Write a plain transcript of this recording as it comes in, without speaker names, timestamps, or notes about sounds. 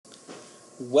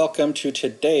Welcome to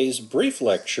today's brief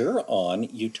lecture on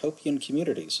utopian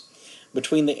communities.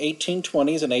 Between the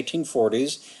 1820s and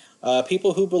 1840s,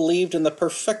 people who believed in the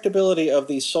perfectibility of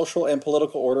the social and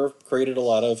political order created a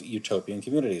lot of utopian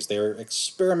communities. They were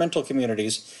experimental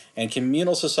communities and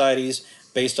communal societies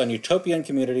based on utopian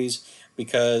communities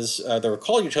because they were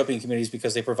called utopian communities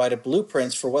because they provided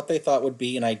blueprints for what they thought would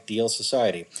be an ideal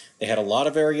society. They had a lot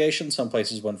of variation. Some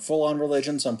places went full on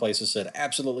religion. Some places said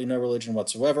absolutely no religion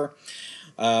whatsoever.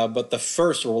 But the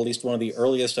first, or at least one of the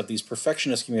earliest of these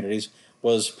perfectionist communities,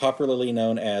 was popularly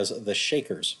known as the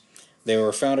Shakers. They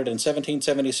were founded in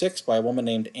 1776 by a woman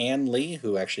named Anne Lee,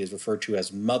 who actually is referred to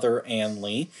as Mother Anne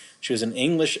Lee. She was an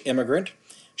English immigrant.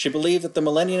 She believed that the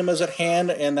millennium was at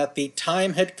hand and that the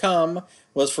time had come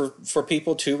was for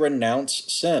people to renounce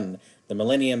sin. The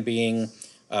millennium being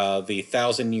the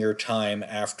 1,000-year time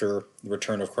after the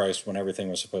return of Christ, when everything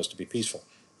was supposed to be peaceful.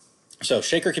 So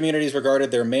Shaker communities regarded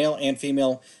their male and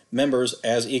female members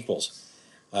as equals.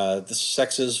 The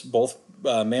sexes, both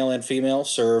male and female,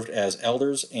 served as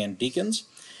elders and deacons,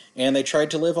 and they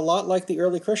tried to live a lot like the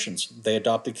early Christians. They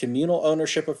adopted communal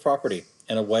ownership of property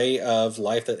and a way of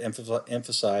life that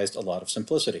emphasized a lot of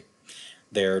simplicity.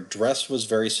 Their dress was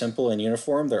very simple and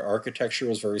uniform. Their architecture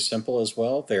was very simple as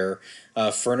well. Their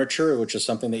furniture, which is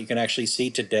something that you can actually see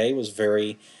today, was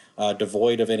very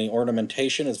devoid of any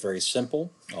ornamentation. It's very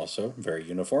simple, also very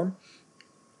uniform.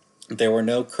 There were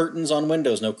no curtains on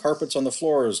windows, no carpets on the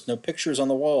floors, no pictures on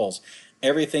the walls.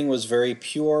 Everything was very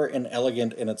pure and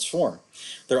elegant in its form.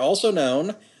 They're also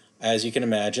known, as you can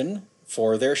imagine,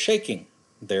 for their shaking,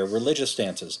 their religious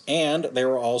stances, and they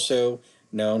were also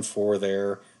known for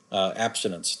their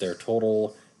abstinence, their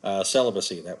total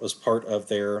celibacy. That was part of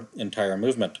their entire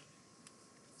movement.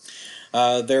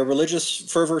 Their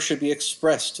religious fervor should be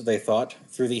expressed, they thought,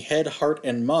 through the head, heart,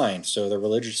 and mind. So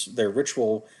their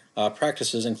ritual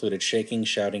practices included shaking,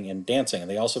 shouting, and dancing.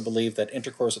 And they also believed that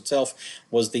intercourse itself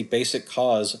was the basic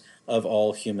cause of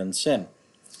all human sin.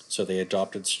 So they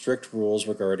adopted strict rules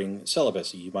regarding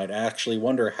celibacy. You might actually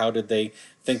wonder, how did they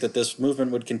think that this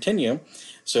movement would continue?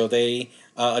 So they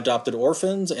adopted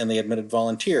orphans and they admitted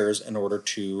volunteers in order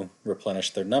to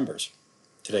replenish their numbers.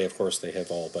 Today, of course, they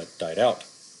have all but died out.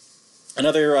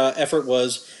 Another effort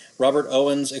was Robert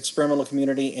Owen's experimental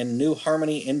community in New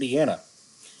Harmony, Indiana.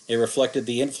 It reflected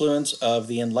the influence of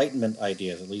the Enlightenment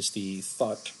ideas, at least the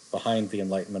thought behind the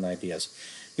Enlightenment ideas.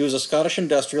 He was a Scottish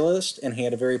industrialist, and he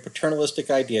had a very paternalistic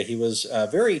idea. He was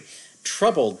very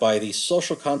troubled by the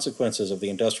social consequences of the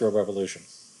Industrial Revolution.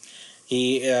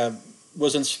 He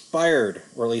was inspired,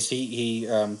 or at least he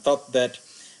thought that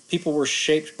people were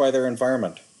shaped by their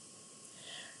environment.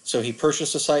 So he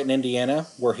purchased a site in Indiana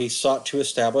where he sought to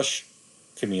establish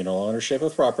communal ownership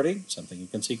of property, something you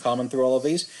can see common through all of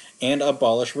these, and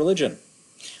abolish religion.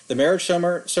 The marriage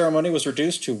ceremony was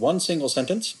reduced to one single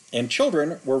sentence, and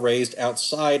children were raised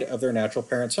outside of their natural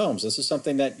parents' homes. This is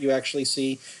something that you actually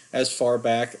see as far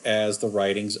back as the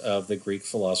writings of the Greek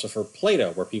philosopher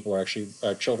Plato, where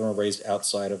children were raised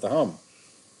outside of the home.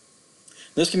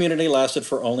 This community lasted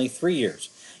for only 3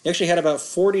 years. He actually had about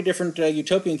 40 different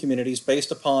utopian communities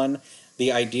based upon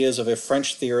the ideas of a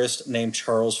French theorist named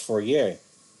Charles Fourier.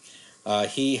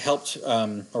 He helped,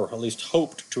 or at least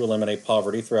hoped, to eliminate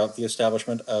poverty throughout the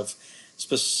establishment of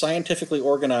scientifically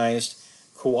organized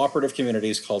cooperative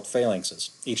communities called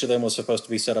phalanxes. Each of them was supposed to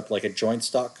be set up like a joint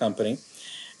stock company,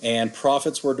 and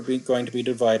profits were going to be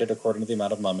divided according to the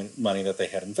amount of money that they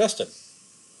had invested.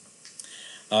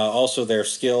 Also, their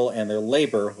skill and their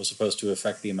labor was supposed to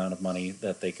affect the amount of money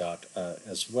that they got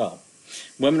as well.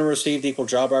 Women received equal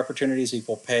job opportunities,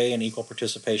 equal pay, and equal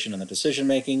participation in the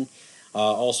decision-making.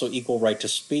 Also, equal right to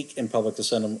speak in public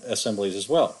assemblies as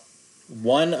well.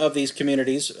 One of these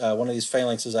communities, one of these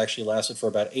phalanxes, actually lasted for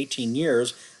about 18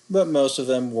 years, but most of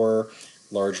them were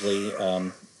largely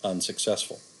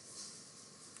unsuccessful.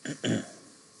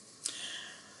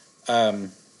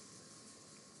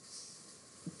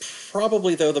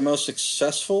 Probably, though, the most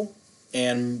successful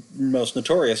and most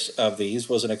notorious of these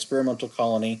was an experimental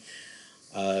colony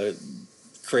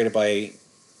created by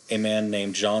a man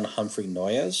named John Humphrey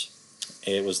Noyes.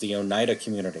 It was the Oneida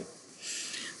community.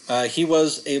 He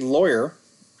was a lawyer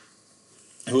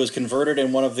who was converted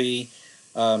in one of the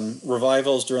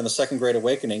revivals during the Second Great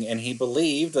Awakening, and he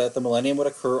believed that the millennium would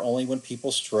occur only when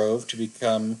people strove to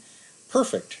become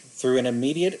perfect through an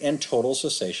immediate and total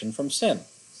cessation from sin.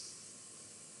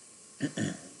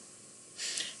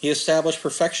 He established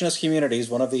perfectionist communities.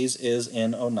 One of these is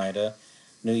in Oneida,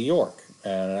 New York,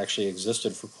 and it actually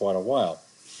existed for quite a while.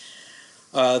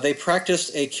 They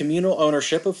practiced a communal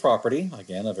ownership of property,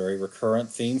 again, a very recurrent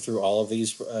theme through all of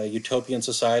these utopian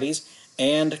societies,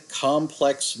 and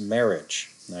complex marriage.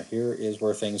 Now here is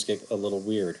where things get a little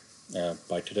weird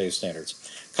by today's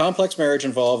standards. Complex marriage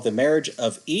involved the marriage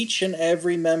of each and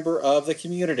every member of the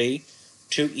community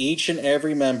to each and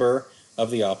every member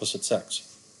of the opposite sex.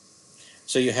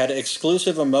 So you had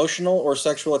exclusive emotional or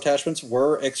sexual attachments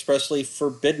were expressly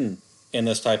forbidden in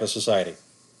this type of society.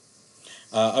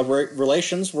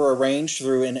 Relations were arranged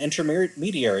through an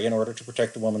intermediary in order to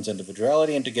protect the woman's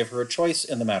individuality and to give her a choice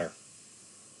in the matter.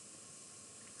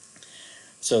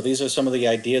 So these are some of the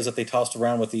ideas that they tossed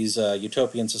around with these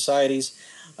utopian societies.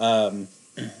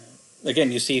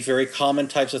 Again, you see very common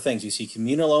types of things. You see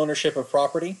communal ownership of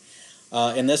property.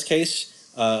 In this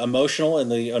case, emotional, in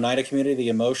the Oneida community, the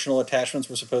emotional attachments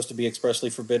were supposed to be expressly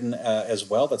forbidden as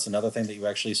well. That's another thing that you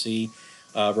actually see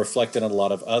reflected in a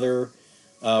lot of other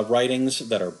writings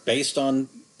that are based on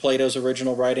Plato's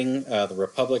original writing, the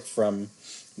Republic from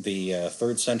the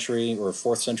 3rd century or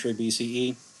 4th century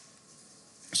BCE.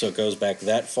 So it goes back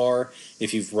that far.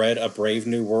 If you've read A Brave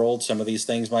New World, some of these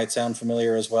things might sound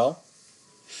familiar as well.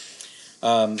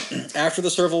 After the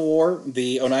Civil War,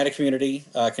 the Oneida community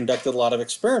conducted a lot of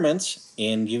experiments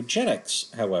in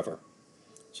eugenics, however.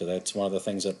 So that's one of the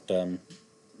things that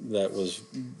that was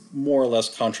more or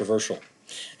less controversial.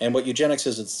 And what eugenics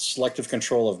is, it's selective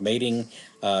control of mating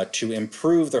to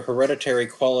improve the hereditary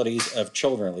qualities of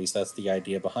children. At least that's the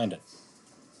idea behind it.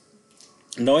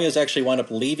 Noyes actually wound up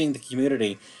leaving the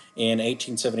community in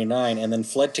 1879 and then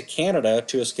fled to Canada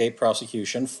to escape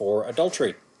prosecution for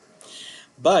adultery.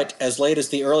 But as late as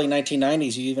the early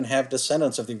 1990s, you even have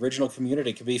descendants of the original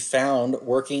community can be found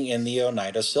working in the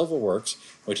Oneida Silver Works,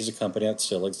 which is a company that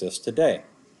still exists today.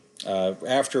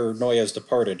 After Noyes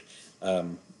departed,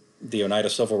 the Oneida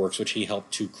Silver Works, which he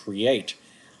helped to create,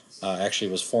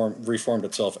 actually was reformed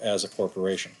itself as a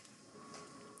corporation.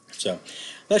 So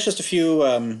that's just a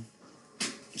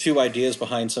few ideas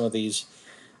behind some of these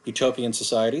utopian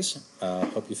societies.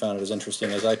 Hope you found it as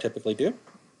interesting as I typically do,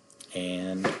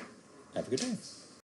 and have a good day.